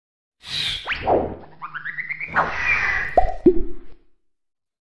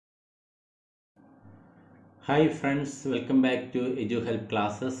Hi friends, welcome back to EduHelp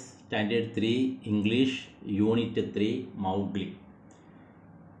classes, Standard 3 English, Unit 3 Mowgli.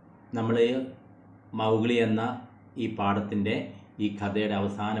 നമ്മൾ Mowgli എന്ന ഈ പാഠത്തിൻ്റെ ഈ കഥയുടെ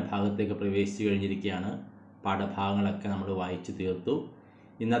അവസാന ഭാഗത്തേക്ക് പ്രവേശിച്ചു കഴിഞ്ഞിരിക്കുകയാണ്. പാഠഭാഗങ്ങളൊക്കെ നമ്മൾ വായിച്ചു തീർത്തു.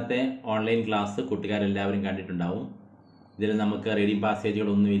 ഇന്നത്തെ ഓൺലൈൻ ക്ലാസ് കൂട്ടുകാരെല്ലാവരും കണ്ടിട്ടുണ്ടാവും. ഇതിൽ നമുക്ക് റീഡിംഗ്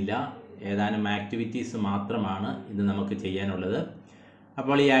പാസേജുകളൊന്നുമില്ല, ഏതാനും ആക്ടിവിറ്റീസ് മാത്രമാണ് ഇന്ന് നമുക്ക് ചെയ്യാനുള്ളത്.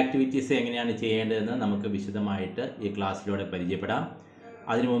 അപ്പോൾ ഈ ആക്ടിവിറ്റീസ് എങ്ങനെയാണ് ചെയ്യേണ്ടതെന്ന് നമുക്ക് വിശദമായിട്ട് ഈ ക്ലാസ്സിലൂടെ പരിചയപ്പെടാം.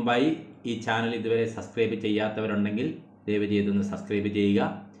 അതിനു മുമ്പായി ഈ ചാനൽ ഇതുവരെ സബ്സ്ക്രൈബ് ചെയ്യാത്തവരുണ്ടെങ്കിൽ ദയവ് ചെയ്തൊന്ന് സബ്സ്ക്രൈബ് ചെയ്യുക.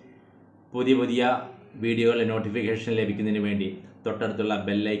 പുതിയ വീഡിയോകളുടെ നോട്ടിഫിക്കേഷൻ ലഭിക്കുന്നതിന് വേണ്ടി തൊട്ടടുത്തുള്ള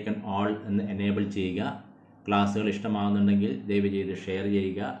ബെല്ലൈക്കൺ ഓൾ എന്ന് എനേബിൾ ചെയ്യുക. ക്ലാസ്സുകൾ ഇഷ്ടമാകുന്നുണ്ടെങ്കിൽ ദയവ് ചെയ്ത് ഷെയർ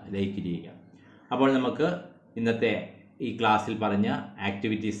ചെയ്യുക, ലൈക്ക് ചെയ്യുക. അപ്പോൾ നമുക്ക് ഇന്നത്തെ ഈ ക്ലാസ്സിൽ പറഞ്ഞ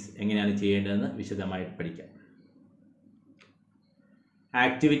ആക്ടിവിറ്റീസ് എങ്ങനെയാണ് ചെയ്യേണ്ടതെന്ന് വിശദമായിട്ട് പഠിക്കാം.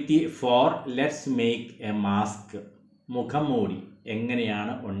 Activity 4 let's make A mask. മുഖംമൂടി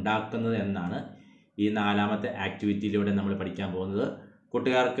എങ്ങനെയാണ് ഉണ്ടാക്കുന്നത് എന്നാണ് ഈ നാലാമത്തെ ആക്ടിവിറ്റിയിലൂടെ നമ്മൾ പഠിക്കാൻ പോകുന്നത്.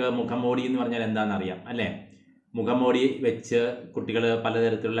 കൂട്ടുകാർക്ക് മുഖംമൂടി എന്ന് പറഞ്ഞാൽ എന്താണെന്നറിയാം അല്ലേ? മുഖംമൂടി വെച്ച് കുട്ടികൾ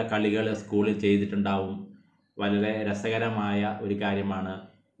പലതരത്തിലുള്ള കളികൾ സ്കൂളിൽ ചെയ്തിട്ടുണ്ടാവും. വളരെ രസകരമായ ഒരു കാര്യമാണ്.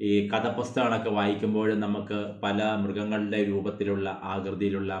 ഈ കഥപുസ്തകങ്ങളൊക്കെ വായിക്കുമ്പോൾ നമുക്ക് പല മൃഗങ്ങളുടെ രൂപത്തിലുള്ള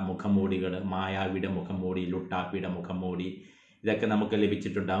ആകൃതിയിലുള്ള മുഖംമൂടികൾ, മായാവിയുടെ മുഖംമൂടി, ലുട്ടാപ്പിയുടെ മുഖംമൂടി, ഇതൊക്കെ നമുക്ക്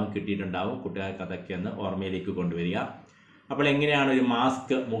ലഭിച്ചിട്ടുണ്ടാവും, കിട്ടിയിട്ടുണ്ടാവും. കുട്ടികൾക്ക് അതൊക്കെ ഒന്ന് ഓർമ്മയിലേക്ക് കൊണ്ടുവരിക. അപ്പോൾ എങ്ങനെയാണ് ഒരു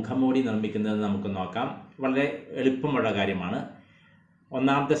മാസ്ക് മുഖംമൂടി നിർമ്മിക്കുന്നത് നമുക്ക് നോക്കാം. വളരെ എളുപ്പമുള്ള കാര്യമാണ്.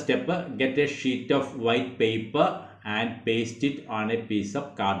 ഒന്നാമത്തെ step, get A sheet of white paper and paste it on A piece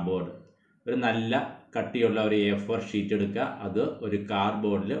of cardboard. ഒരു നല്ല കട്ടിയുള്ള ഒരു A4 ഷീറ്റ് എടുക്കുക, അത് ഒരു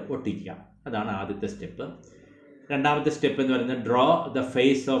കാർഡ്ബോർഡിൽ ഒട്ടിക്കുക. അതാണ് ആദ്യത്തെ സ്റ്റെപ്പ്. രണ്ടാമത്തെ സ്റ്റെപ്പ് എന്ന് പറയുന്നത് draw the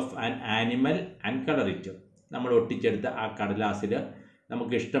face of an animal and colour it. നമ്മൾ ഒട്ടിച്ചെടുത്ത ആ കടലാസിൽ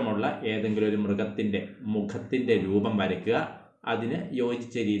നമുക്ക് ഇഷ്ടമുള്ള ഏതെങ്കിലും ഒരു മൃഗത്തിൻ്റെ മുഖത്തിൻ്റെ രൂപം വരയ്ക്കുക. അതിന്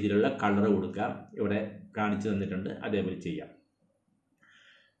യോജിച്ച രീതിയിലുള്ള കളർ കൊടുക്കുക. ഇവിടെ കാണിച്ചു തന്നിട്ടുണ്ട്, അതേപോലെ ചെയ്യാം.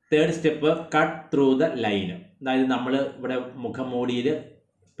 Third step, cut through the line. അതായത് നമ്മൾ ഇവിടെ മുഖംമൂടിയിൽ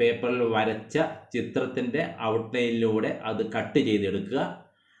പേപ്പറിൽ വരച്ച ചിത്രത്തിൻ്റെ ഔട്ട്ലൈനിലൂടെ അത് കട്ട് ചെയ്തെടുക്കുക.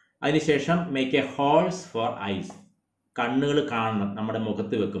 അതിനുശേഷം make A holes four ice. കണ്ണുകൾ കാണണം നമ്മുടെ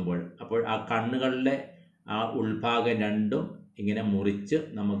മുഖത്ത് വെക്കുമ്പോൾ. അപ്പോൾ ആ കണ്ണുകളുടെ ആ ഉൾഭാഗം രണ്ടും ഇങ്ങനെ മുറിച്ച്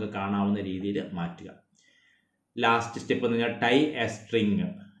നമുക്ക് കാണാവുന്ന രീതിയിൽ മാറ്റുക. ലാസ്റ്റ് സ്റ്റെപ്പ് എന്ന് പറഞ്ഞാൽ ടൈ എ സ്ട്രിങ്.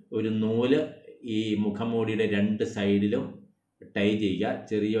 ഒരു നൂല് ഈ മുഖംമൂടിയുടെ രണ്ട് സൈഡിലും ടൈ ചെയ്യുക,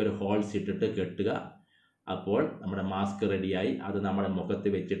 ചെറിയൊരു ഹോൾസ് ഇട്ടിട്ട് കെട്ടുക. അപ്പോൾ നമ്മുടെ മാസ്ക് റെഡിയായി. അത് നമ്മുടെ മുഖത്ത്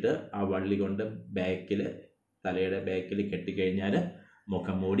വെച്ചിട്ട് ആ വള്ളി കൊണ്ട് തലയുടെ ബാക്കിൽ കെട്ടിക്കഴിഞ്ഞാൽ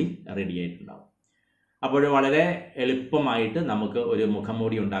മുഖംമൂടി റെഡി ആയിട്ടുണ്ടാവും. അപ്പോൾ വളരെ എളുപ്പമായിട്ട് നമുക്ക് ഒരു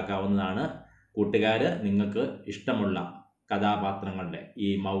മുഖംമൂടി ഉണ്ടാക്കാവുന്നതാണ്. കൂട്ടുകാർ, നിങ്ങൾക്ക് ഇഷ്ടമുള്ള കഥാപാത്രങ്ങളുടെ, ഈ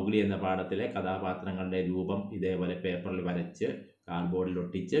മൗഗ്ലി എന്ന പാഠത്തിലെ കഥാപാത്രങ്ങളുടെ രൂപം ഇതേപോലെ പേപ്പറിൽ വരച്ച് കാർഡ്ബോർഡിൽ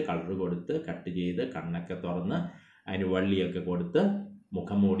ഒട്ടിച്ച് കളർ കൊടുത്ത് കട്ട് ചെയ്ത് കണ്ണൊക്കെ തുറന്ന് അതിന് വള്ളിയൊക്കെ കൊടുത്ത്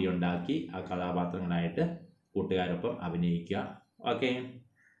മുഖംമൂടി ഉണ്ടാക്കി ആ കഥാപാത്രങ്ങളായിട്ട് കൂട്ടുകാരൊപ്പം അഭിനയിക്കുക. ഓക്കെ,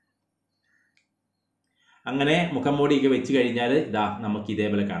 അങ്ങനെ മുഖംമൂടിയൊക്കെ വെച്ച് കഴിഞ്ഞാൽ ഇതാ നമുക്ക്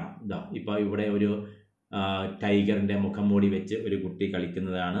ഇതേപോലെ കാണാം. ഇതാ ഇപ്പോൾ ഇവിടെ ഒരു ടൈഗറിൻ്റെ മുഖംമൂടി വെച്ച് ഒരു കുട്ടി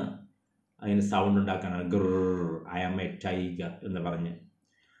കളിക്കുന്നതാണ്. അതിന് സൗണ്ട് ഉണ്ടാക്കാനാണ് ഗ്രർ, ഐ ആം എ ടൈഗർ എന്ന് പറഞ്ഞ്.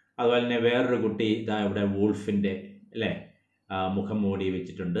 അതുപോലെ തന്നെ വേറൊരു കുട്ടി ഇതാ ഇവിടെ വൂൾഫിൻ്റെ അല്ലേ മുഖംമൂടി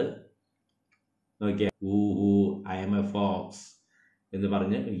വെച്ചിട്ടുണ്ട്. നോക്കിയാൽ ഊഹു ഐ ആം എ ഫോക്സ് എന്ന്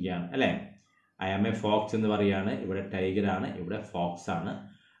പറഞ്ഞ് ഇരിക്കുകയാണ് അല്ലേ. ഐ ആം എ ഫോക്സ് എന്ന് പറയുകയാണ്. ഇവിടെ ടൈഗറാണ്, ഇവിടെ ഫോക്സ് ആണ്.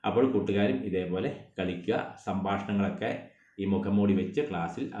 അപ്പോൾ കൂട്ടുകാരും ഇതേപോലെ കളിക്കുക. സംഭാഷണങ്ങളൊക്കെ ഈ മുഖംമൂടി വെച്ച്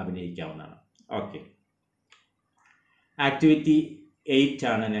ക്ലാസ്സിൽ അഭിനയിക്കാവുന്നതാണ്. ഓക്കെ, ആക്ടിവിറ്റി 8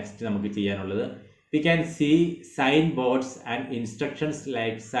 ആണ് നെക്സ്റ്റ് നമുക്ക് ചെയ്യാനുള്ളത്. We can see sign boards and instructions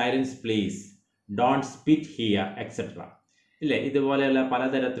like silence please, don't spit here etcetera. ഇല്ലേ, ഇതുപോലെയുള്ള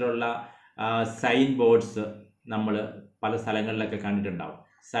പലതരത്തിലുള്ള സൈൻ ബോർഡ്സ് നമ്മൾ പല സ്ഥലങ്ങളിലൊക്കെ കണ്ടിട്ടുണ്ടാവും.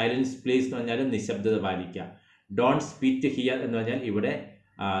 സൈലൻസ് പ്ലീസ് എന്ന് പറഞ്ഞാൽ നിശബ്ദത പാലിക്കുക. ഡോണ്ട് സ്പിറ്റ് ഹിയർ എന്ന് പറഞ്ഞാൽ ഇവിടെ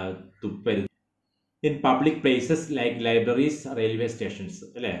തുപ്പരുത്. In public places like libraries, railway stations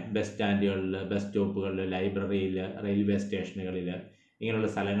അല്ലേ, ബസ് സ്റ്റാൻഡുകളിൽ, ബസ് സ്റ്റോപ്പുകളിൽ, ലൈബ്രറിയിൽ, റെയിൽവേ സ്റ്റേഷനുകളിൽ, ഇങ്ങനെയുള്ള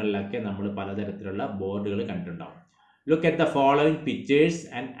സ്ഥലങ്ങളിലൊക്കെ നമ്മൾ പലതരത്തിലുള്ള ബോർഡുകൾ കണ്ടിട്ടുണ്ടാവും. Look at the following pictures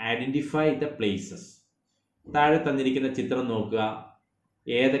and identify the places. താഴെ തന്നിരിക്കുന്ന ചിത്രം നോക്കുക.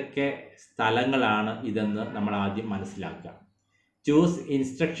 ഏതൊക്കെ സ്ഥലങ്ങളാണ് ഇതെന്ന് നമ്മൾ ആദ്യം മനസ്സിലാക്കുക. Choose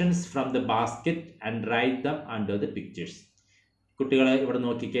instructions from the basket and write them under the pictures. കുട്ടികൾ ഇവിടെ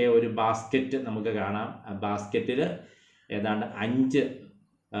നോക്കിക്കേ, ഒരു ബാസ്ക്കറ്റ് നമുക്ക് കാണാം. ആ ബാസ്ക്കറ്റിൽ ഏതാണ്ട് 5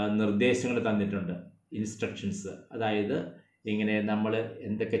 നിർദ്ദേശങ്ങൾ തന്നിട്ടുണ്ട്, ഇൻസ്ട്രക്ഷൻസ്. അതായത് ഇങ്ങനെ നമ്മൾ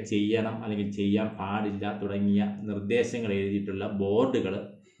എന്തൊക്കെ ചെയ്യണം അല്ലെങ്കിൽ ചെയ്യാൻ പാടില്ല തുടങ്ങിയ നിർദ്ദേശങ്ങൾ എഴുതിയിട്ടുള്ള ബോർഡുകൾ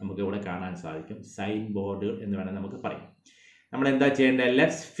നമുക്ക് ഇവിടെ കാണാൻ സാധിക്കും. സൈൻ ബോർഡുകൾ എന്ന് വേണമെങ്കിൽ നമുക്ക് പറയാം. നമ്മൾ എന്താ ചെയ്യേണ്ടത്?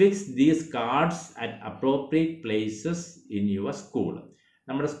 Let's fix these cards at appropriate places in your school.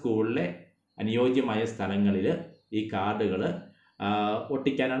 നമ്മുടെ സ്കൂളിലെ അനുയോജ്യമായ സ്ഥലങ്ങളിൽ ഈ കാർഡുകൾ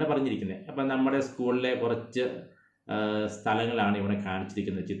ഒട്ടിക്കാനാണ് പറഞ്ഞിരിക്കുന്നത്. അപ്പം നമ്മുടെ സ്കൂളിലെ കുറച്ച് സ്ഥലങ്ങളാണ് ഇവിടെ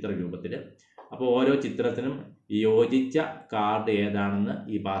കാണിച്ചിരിക്കുന്നത് ചിത്രരൂപത്തിൽ. അപ്പോൾ ഓരോ ചിത്രത്തിനും യോജിച്ച കാർഡ് ഏതാണെന്ന്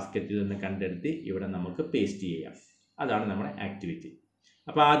ഈ ബാസ്ക്കറ്റിൽ നിന്ന് കണ്ടെടുത്ത് ഇവിടെ നമുക്ക് പേസ്റ്റ് ചെയ്യാം. അതാണ് നമ്മുടെ ആക്ടിവിറ്റി.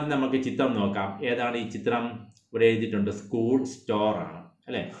 അപ്പോൾ ആദ്യം നമുക്ക് ചിത്രം നോക്കാം. ഏതാണ് ഈ ചിത്രം? ഇവിടെ എഴുതിയിട്ടുണ്ട് സ്കൂൾ സ്റ്റോർ ആണ്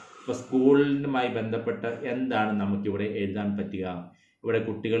അല്ലേ. അപ്പോൾ സ്കൂളിനുമായി ബന്ധപ്പെട്ട് എന്താണ് നമുക്കിവിടെ എഴുതാൻ പറ്റുക? ഇവിടെ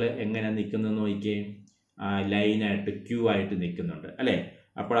കുട്ടികൾ എങ്ങനെ നിൽക്കുന്നത് നോക്കിയേ. ലൈനായിട്ട് ക്യൂ ആയിട്ട് നിൽക്കുന്നുണ്ട് അല്ലേ.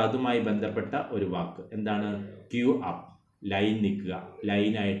 അപ്പോൾ അതുമായി ബന്ധപ്പെട്ട ഒരു വാക്ക് എന്താണ്? ക്യൂ അപ്പ്, ലൈൻ നിൽക്കുക,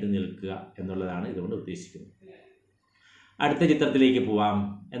 ലൈനായിട്ട് നിൽക്കുക എന്നുള്ളതാണ് ഇതുകൊണ്ട് ഉദ്ദേശിക്കുന്നത്. അടുത്ത ചിത്രത്തിലേക്ക് പോവാം.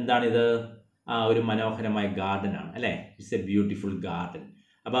 എന്താണിത്? ഒരു മനോഹരമായ ഗാർഡൻ ആണ് അല്ലേ. It's A beautiful garden.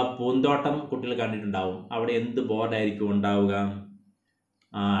 അപ്പോൾ പൂന്തോട്ടം കുട്ടികൾ കണ്ടിട്ടുണ്ടാവും. അവിടെ എന്ത് ബോർഡായിരിക്കും ഉണ്ടാവുക?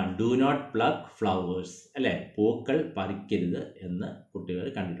 ഡു നോട്ട് പ്ലഗ് ഫ്ലവേഴ്സ് അല്ലേ. പൂക്കൾ പറിക്കരുത് എന്ന് കുട്ടികൾ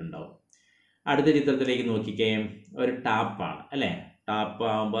കണ്ടിട്ടുണ്ടാവും. അടുത്ത ചിത്രത്തിലേക്ക് നോക്കിക്കേ. ഒരു ടാപ്പാണ് അല്ലേ. ടാപ്പ്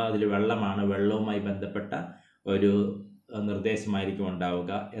ആകുമ്പോൾ അതിൽ വെള്ളമാണ്. വെള്ളവുമായി ബന്ധപ്പെട്ട ഒരു നിർദ്ദേശമായിരിക്കും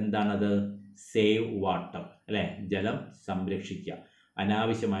ഉണ്ടാവുക. എന്താണത്? സേവ് വാട്ടർ അല്ലേ. ജലം സംരക്ഷിക്കുക,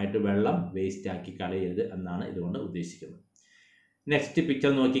 അനാവശ്യമായിട്ട് വെള്ളം വേസ്റ്റ് ആക്കി കളയരുത് എന്നാണ് ഇതുകൊണ്ട് ഉദ്ദേശിക്കുന്നത്. നെക്സ്റ്റ്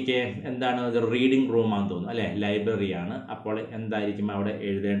പിക്ചർ നോക്കിക്കേ. എന്താണ്? ഇത് റീഡിംഗ് റൂമാണെന്ന് തോന്നുന്നു അല്ലേ. ലൈബ്രറിയാണ്. അപ്പോൾ എന്തായിരിക്കും അവിടെ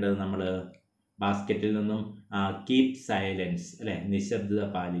എഴുതേണ്ടത്? നമ്മൾ ബാസ്ക്കറ്റിൽ നിന്നും കീപ് സൈലൻസ് അല്ലേ, നിശബ്ദത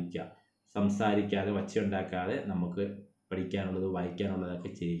പാലിക്കുക, സംസാരിക്കാതെ ഒച്ചയുണ്ടാക്കാതെ നമുക്ക് പഠിക്കാനുള്ളത് വായിക്കാനുള്ളതൊക്കെ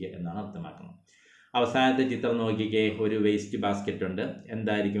ചെയ്യുക എന്നാണ് അർത്ഥമാക്കുന്നത്. അവസാനത്തെ ചിത്രം നോക്കിക്കേ. ഒരു വേസ്റ്റ് ബാസ്ക്കറ്റ് ഉണ്ട്.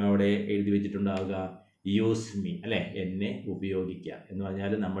 എന്തായിരിക്കും അവിടെ എഴുതി വെച്ചിട്ടുണ്ടാവുക? യൂസ് മീ അല്ലേ, എന്നെ ഉപയോഗിക്കുക എന്ന്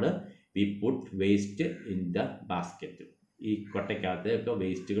പറഞ്ഞാൽ നമ്മൾ we put waste in the basket. ഈ കൊട്ടയ്ക്കകത്തൊക്കെ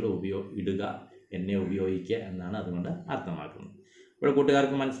വേസ്റ്റുകൾ ഇടുക, എന്നെ ഉപയോഗിക്കുക എന്നാണ് അതുകൊണ്ട് അർത്ഥമാക്കുന്നത്. ഇവിടെ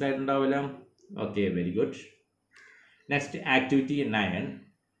കൂട്ടുകാർക്ക് മനസ്സിലായിട്ടുണ്ടാവില്ല. Okay, very good. Next activity 9.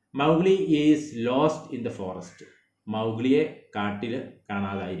 Mowgli is lost in the forest. മൗഗ്ലിയെ കാട്ടിൽ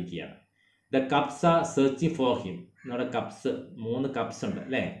കാണാതായിരിക്കുകയാണ്. The cups are searching for him. നമ്മുടെ കപ്സ്, 3 കപ്സ് ഉണ്ട്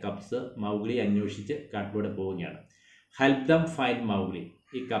അല്ലേ. കപ്സ് മൗഗ്ലി അന്വേഷിച്ച് കാട്ടിലൂടെ പോവുകയാണ്. Help them find Mowgli.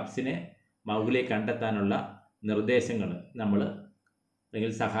 ഈ കപ്സിനെ മൗഗ്ലിയെ കണ്ടെത്താനുള്ള നിർദ്ദേശങ്ങൾ നമ്മൾ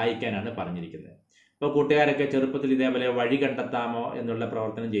അല്ലെങ്കിൽ സഹായിക്കാനാണ് പറഞ്ഞിരിക്കുന്നത്. ഇപ്പോൾ കൂട്ടുകാരൊക്കെ ചെറുപ്പത്തിൽ ഇതേപോലെ വഴി കണ്ടെത്താമോ എന്നുള്ള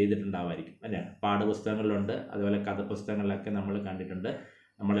പ്രവർത്തനം ചെയ്തിട്ടുണ്ടാവുമായിരിക്കും അല്ലേ. പാഠപുസ്തകങ്ങളിലുണ്ട്, അതുപോലെ കഥപുസ്തകങ്ങളിലൊക്കെ നമ്മൾ കണ്ടിട്ടുണ്ട്.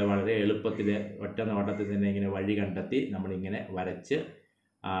 നമ്മൾ വളരെ എളുപ്പത്തിൽ ഒറ്റ നോട്ടത്തിൽ തന്നെ ഇങ്ങനെ വഴി കണ്ടെത്തി നമ്മളിങ്ങനെ വരച്ച്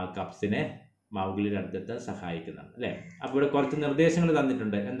കപ്സിനെ മൗഗ്ലിയുടെ അടുത്തെത്താൻ സഹായിക്കുന്നതാണ് അല്ലേ. അപ്പോൾ ഇവിടെ കുറച്ച് നിർദ്ദേശങ്ങൾ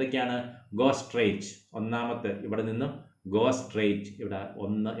തന്നിട്ടുണ്ട്. എന്തൊക്കെയാണ്? Go straight. ഒന്നാമത്തെ ഇവിടെ നിന്നും ഗോ സ്ട്രേറ്റ്, ഇവിടെ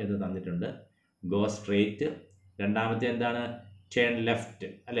 1 എന്ന് തന്നിട്ടുണ്ട്. Go straight. രണ്ടാമത്തെ എന്താണ്? ടേൺ ലെഫ്റ്റ്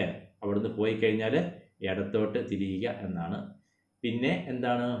അല്ലേ. അവിടുന്ന് പോയി കഴിഞ്ഞാൽ ഇടത്തോട്ട് തിരിയുക എന്നാണ്. പിന്നെ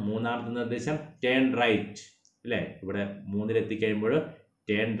എന്താണ്? മൂന്നാമത്തെ നിർദ്ദേശം ടേൺ റൈറ്റ് അല്ലേ. ഇവിടെ 3-ൽ എത്തിക്കഴിയുമ്പോൾ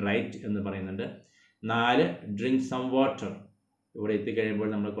ടേൺ റൈറ്റ് എന്ന് പറയുന്നുണ്ട്. 4 ഡ്രിങ്ക് സം വാട്ടർ. ഇവിടെ എത്തിക്കഴിയുമ്പോൾ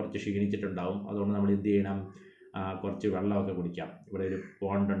നമ്മൾ കുറച്ച് ക്ഷീണിച്ചിട്ടുണ്ടാവും. അതുകൊണ്ട് നമ്മൾ എന്ത് ചെയ്യണം? കുറച്ച് വെള്ളമൊക്കെ കുടിക്കാം. ഇവിടെ ഒരു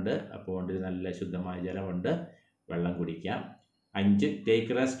പോണ്ടുണ്ട്. ആ പോണ്ടിൽ നല്ല ശുദ്ധമായ ജലമുണ്ട്, വെള്ളം കുടിക്കാം. 5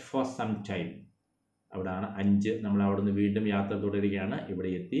 take rest for some time. അവിടെയാണ് 5. നമ്മൾ അവിടുന്ന് വീണ്ടും യാത്ര തുടരുകയാണ്.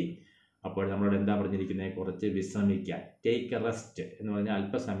 ഇവിടെ എത്തി. അപ്പോൾ നമ്മളോട് എന്താ പറഞ്ഞിരിക്കുന്നത്? കുറച്ച് വിശ്രമിക്കുക. ടേക്ക് റെസ്റ്റ് എന്ന് പറഞ്ഞാൽ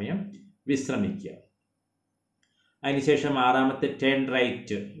അല്പസമയം വിശ്രമിക്കുക. അതിനുശേഷം 6-ാമത്തെ ടേൺ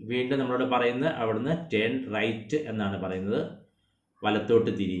റൈറ്റ്. വീണ്ടും നമ്മളോട് പറയുന്നത് അവിടുന്ന് ടേൺ റൈറ്റ് എന്നാണ് പറയുന്നത്,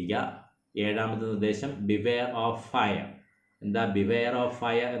 വലത്തോട്ട് തിരിയുക. 7-ാമത്തെ നിർദ്ദേശം ബിവെയർ ഓഫ് ഫയർ. എന്താ ബിവെയർ ഓഫ്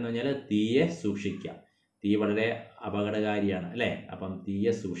ഫയർ എന്ന് പറഞ്ഞാൽ തീയെ സൂക്ഷിക്കുക. തീ വളരെ അപകടകാരിയാണ് അല്ലേ. അപ്പം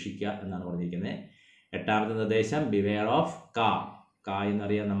തീയെ സൂക്ഷിക്കുക എന്നാണ് പറഞ്ഞിരിക്കുന്നത്. 8-ാമത്തെ നിർദ്ദേശം ബിവെയർ ഓഫ് കാ. കാ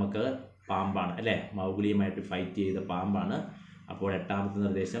എന്നറിയാൻ നമുക്ക് പാമ്പാണ് അല്ലേ. മൗഗ്ലിയുമായിട്ട് ഫൈറ്റ് ചെയ്ത പാമ്പാണ്. അപ്പോൾ 8-ാമത്തെ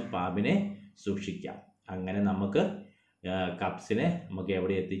നിർദ്ദേശം പാമ്പിനെ സൂക്ഷിക്കാം. അങ്ങനെ നമുക്ക് കപ്സിനെ നമുക്ക്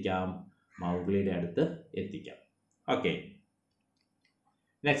എവിടെ എത്തിക്കാം? മൗഗ്ലിയുടെ അടുത്ത് എത്തിക്കാം. Okay,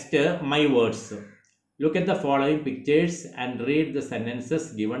 next my words. Look at the following pictures and read the sentences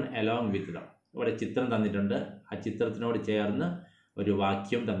given along with dum. ഇവിടെ ചിത്രം തന്നിട്ടുണ്ട്. ആ ചിത്രത്തിനോട് ചേർന്ന് ഒരു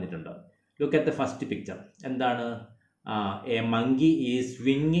വാക്യം തന്നിട്ടുണ്ട്. Look at the first picture. എന്താണ്? A monkey is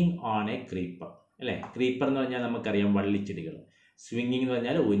സ്വിങ്ങിങ് on A creeper അല്ലേ. ക്രീപ്പർ എന്ന് പറഞ്ഞാൽ നമുക്കറിയാം വള്ളിച്ചെടികൾ. സ്വിങ്ങിങ് എന്ന്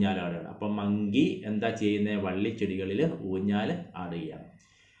പറഞ്ഞാൽ ഊഞ്ഞാലാടുകയാണ്. അപ്പം മങ്കി എന്താ ചെയ്യുന്നത്? വള്ളിച്ചെടികളിൽ ഊഞ്ഞാൽ ആടുകയാണ്.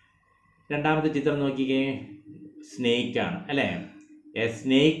 2-ാമത്തെ ചിത്രം നോക്കിക്കേ. സ്നേക്കാണ് അല്ലേ. A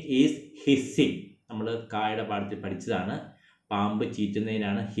snake is hissing. നമ്മൾ കായുടെ പാഠത്തിൽ പഠിച്ചതാണ്. പാമ്പ്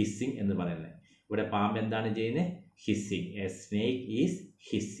ചീറ്റുന്നതിനാണ് ഹിസ്സിങ് എന്ന് പറയുന്നത്. ഇവിടെ പാമ്പ് എന്താണ് ചെയ്യുന്നത്? Hissing. A snake is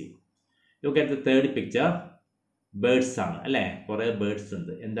hissing. Look at the third picture. Birds ആണ് അല്ലേ, കുറേ ബേർഡ്സ്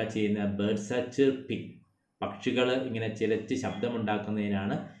ഉണ്ട്. എന്താ ചെയ്യുന്നത്? Birds are chirping. പക്ഷികൾ ഇങ്ങനെ ചിലച്ച്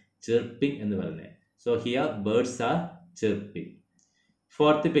ശബ്ദമുണ്ടാക്കുന്നതിനാണ് ചിർപ്പിംഗ് എന്ന് പറയുന്നത്. So here birds are chirping.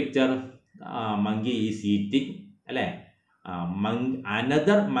 Fourth picture, monkey is eating അല്ലേ.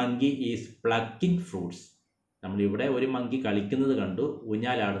 Another monkey is plucking fruits. നമ്മളിവിടെ ഒരു മങ്കി കളിക്കുന്നത് കണ്ടു,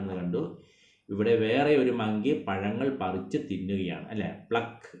 ഊഞ്ഞാലാടുന്നത് കണ്ടു. ഇവിടെ വേറെ ഒരു മങ്കി പഴങ്ങൾ പറിച്ച് തിന്നുകയാണ് അല്ലേ.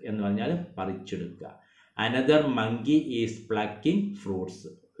 പ്ലക്ക് എന്ന് പറഞ്ഞാൽ പറിച്ചെടുക്കുക. Another monkey is plucking fruits.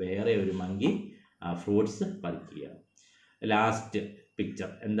 വേറെ ഒരു മങ്കി ഫ്രൂട്ട്സ് പറിക്കുകയാണ്. ലാസ്റ്റ് പിക്ചർ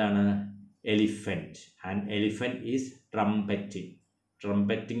എന്താണ്? എലിഫൻറ്റ്. And elephant is ട്രംപറ്റിംഗ്.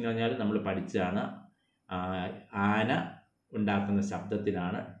 ട്രംപറ്റിംഗ് എന്ന് പറഞ്ഞാൽ നമ്മൾ പഠിച്ചതാണ്. ആന ഉണ്ടാക്കുന്ന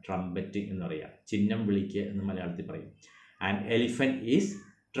ശബ്ദത്തിനാണ് ട്രംപറ്റിംഗ് എന്ന് പറയുക. ചിഹ്നം വിളിക്കുക എന്ന് മലയാളത്തിൽ പറയും. And elephant is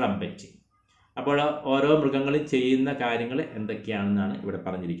ട്രംപറ്റിംഗ്. അപ്പോൾ ഓരോ മൃഗങ്ങളും ചെയ്യുന്ന കാര്യങ്ങൾ എന്തൊക്കെയാണെന്നാണ് ഇവിടെ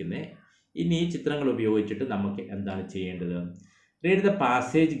പറഞ്ഞിരിക്കുന്നത്. ഇനി ഈ ചിത്രങ്ങൾ ഉപയോഗിച്ചിട്ട് നമുക്ക് എന്താണ് ചെയ്യേണ്ടത്? Read the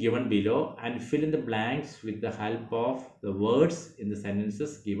passage given below and fill in the blanks with the help of the words in the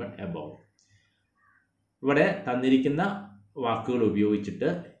sentences given above. ഇവിടെ തന്നിരിക്കുന്ന വാക്കുകൾ ഉപയോഗിച്ചിട്ട്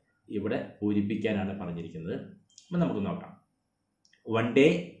ഇവിടെ പൂരിപ്പിക്കാനാണ് പറഞ്ഞിരിക്കുന്നത്. അപ്പം നമുക്ക് നോക്കാം. One day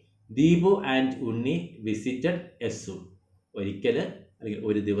Deepu and Unni visited A സൂ. ഒരിക്കൽ അല്ലെങ്കിൽ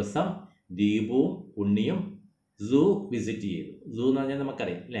ഒരു ദിവസം ദീപുവും ഉണ്ണിയും സൂ വിസിറ്റ് ചെയ്തു. സൂ എന്ന് പറഞ്ഞാൽ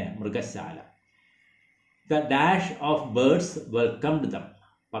നമുക്കറിയാം അല്ലേ, മൃഗശാല. The dash of birds welcomed dum.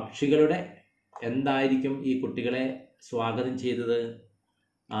 പക്ഷികളുടെ എന്തായിരിക്കും ഈ കുട്ടികളെ സ്വാഗതം ചെയ്തത്?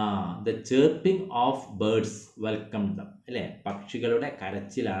 The chirping of birds welcomed dum അല്ലേ. പക്ഷികളുടെ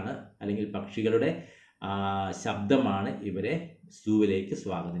കരച്ചിലാണ് അല്ലെങ്കിൽ പക്ഷികളുടെ ശബ്ദമാണ് ഇവരെ സൂവിലേക്ക്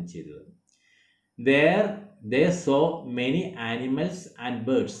സ്വാഗതം ചെയ്തത്. ദേ so many animals and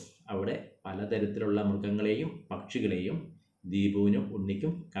birds. അവിടെ പലതരത്തിലുള്ള മൃഗങ്ങളെയും പക്ഷികളെയും ദീപുവിനും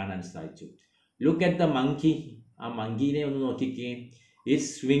ഉണ്ണിക്കും കാണാൻ സാധിച്ചു. Look at the monkey. ആ മങ്കീനെ ഒന്ന് നോക്കിക്കേ.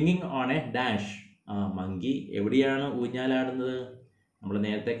 It's സ്വിങ്ങിങ് on A dash. Monkey എവിടെയാണ് ഊഞ്ഞാലാടുന്നത്? നമ്മൾ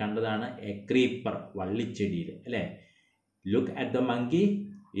നേരത്തെ കണ്ടതാണ് എ ക്രീപ്പർ, വള്ളിച്ചെടിയിൽ അല്ലേ. Look at the monkey,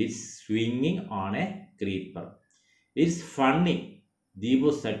 it's സ്വിങ്ങിങ് on A creeper. It's funny, Deepu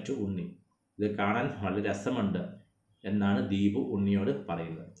Z to ഉണ്ണി. ഇത് കാണാൻ വളരെ രസമുണ്ട് എന്നാണ് ദീപു ഉണ്ണിയോട്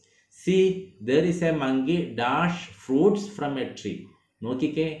പറയുന്നത്. C there is A monkey dash fruits from A tree.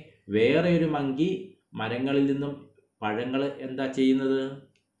 നോക്കിക്കേ, വേറെ ഒരു മങ്കി മരങ്ങളിൽ നിന്നും പഴങ്ങൾ എന്താ ചെയ്യുന്നത്?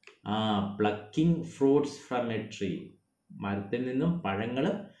 Plucking fruits from A tree. മരത്തിൽ നിന്നും പഴങ്ങൾ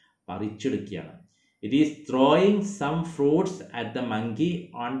പറിച്ചെടുക്കുകയാണ്. It is throwing some fruits at the monkey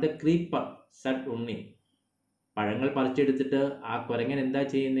on the creeper Z ഉണ്ണി. പഴങ്ങൾ പറിച്ചെടുത്തിട്ട് ആ കുരങ്ങൻ എന്താ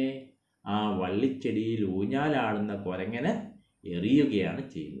ചെയ്യുന്നത്? വള്ളിച്ചെടിയിൽ ഊഞ്ഞാലാടുന്ന കുരങ്ങനെ എറിയുകയാണ്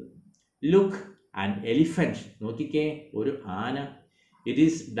ചെയ്യുന്നത്. Look and elephant. നോക്കിക്കേ, ഒരു ആന. It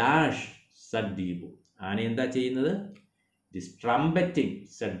is dash Z Deepu. ആന എന്താ ചെയ്യുന്നത്? It is ട്രംപറ്റിംഗ്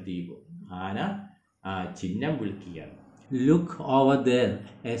Z Deepu. ആന ചിഹ്നം വിളിക്കുകയാണ്. Look over there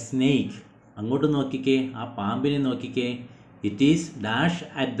A snake. അങ്ങോട്ട് നോക്കിക്കേ, ആ പാമ്പിനെ നോക്കിക്കേ. It is dash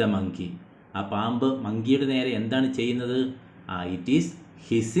at the monkey. ആ പാമ്പ് മങ്കിയുടെ നേരെ എന്താണ് ചെയ്യുന്നത്? It is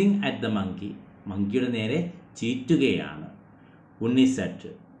hissing at the monkey. മങ്കിയുടെ നേരെ ചീറ്റുകയാണ്. ഉണ്ണി set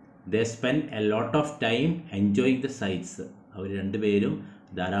they spend a lot of time enjoying the sites. അവർ രണ്ടുപേരും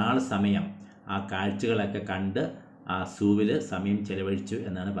ധാരാളം സമയം ആ കാഴ്ചകളൊക്കെ കണ്ട് ആ സൂവിൽ സമയം ചെലവഴിച്ചു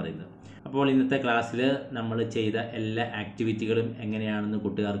എന്നാണ് പറയുന്നത്. അപ്പോൾ ഇന്നത്തെ ക്ലാസ്സിൽ നമ്മൾ ചെയ്ത എല്ലാ ആക്ടിവിറ്റികളും എങ്ങനെയാണെന്ന്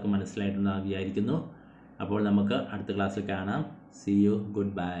കൂട്ടുകാർക്ക് മനസ്സിലായിട്ടുണ്ടെന്ന് വിചാരിക്കുന്നു. അപ്പോൾ നമുക്ക് അടുത്ത ക്ലാസ്സിൽ കാണാം. See you.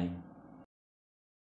 Good bye.